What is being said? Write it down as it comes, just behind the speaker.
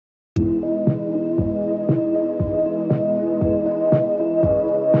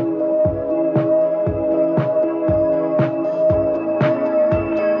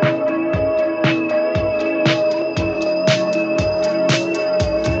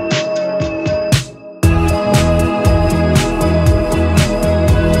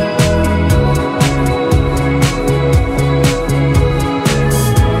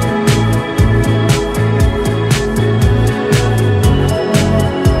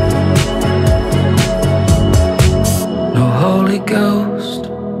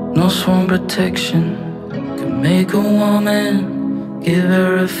sworn protection can make a woman give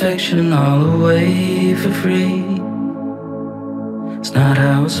her affection all away for free. It's not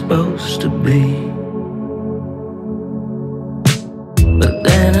how it's supposed to be. But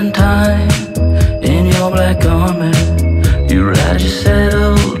then in time, in your black garment, you ride your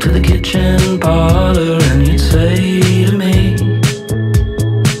saddle to the kitchen parlor, and you'd say to me,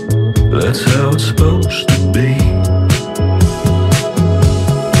 that's how it's supposed to be.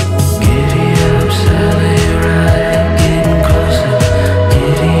 Giddy up, Sally, right, getting closer.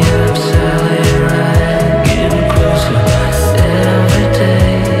 Giddy up, Sally, right, getting closer. Every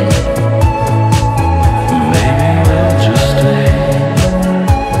day, maybe we'll just stay.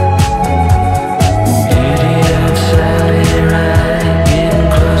 Giddy up, Sally, right, getting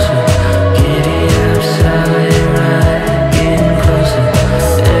closer. Giddy up, Sally, right, getting closer.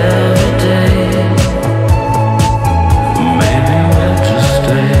 Every day, maybe we'll just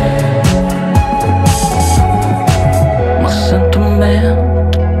stay. My sentiment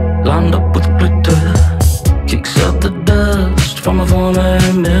lined up with glitter kicks up the dust from a former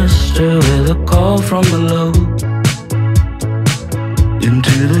mister with a call from below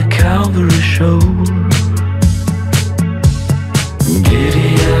into the Calvary show. Giddy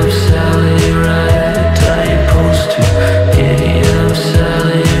up, Sally, right, how you supposed to? Giddy up,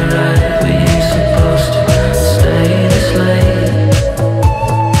 Sally, right, we ain't supposed to stay this late,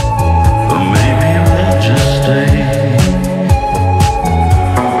 but maybe we'll just stay.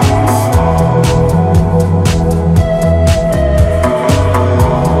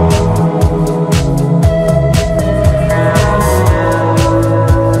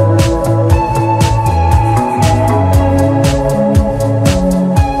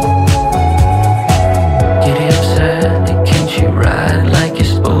 Giddy up, Sally, can't you ride like you're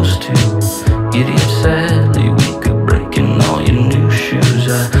supposed to? Giddy up, Sally, we could break in all your new shoes.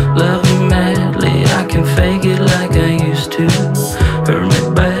 I love you madly, I can fake it like I used to. Hurt me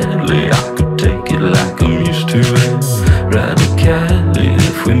badly, I could take it like I'm used to it. Ride to Cali,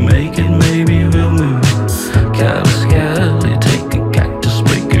 if we make it, maybe we'll move. Cali, Scally, take a cactus,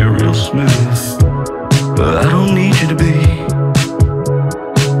 make it real smooth. But I don't need you to be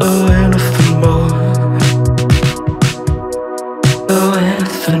anything more. Oh,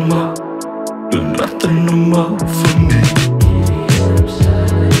 anything more, but nothing no more for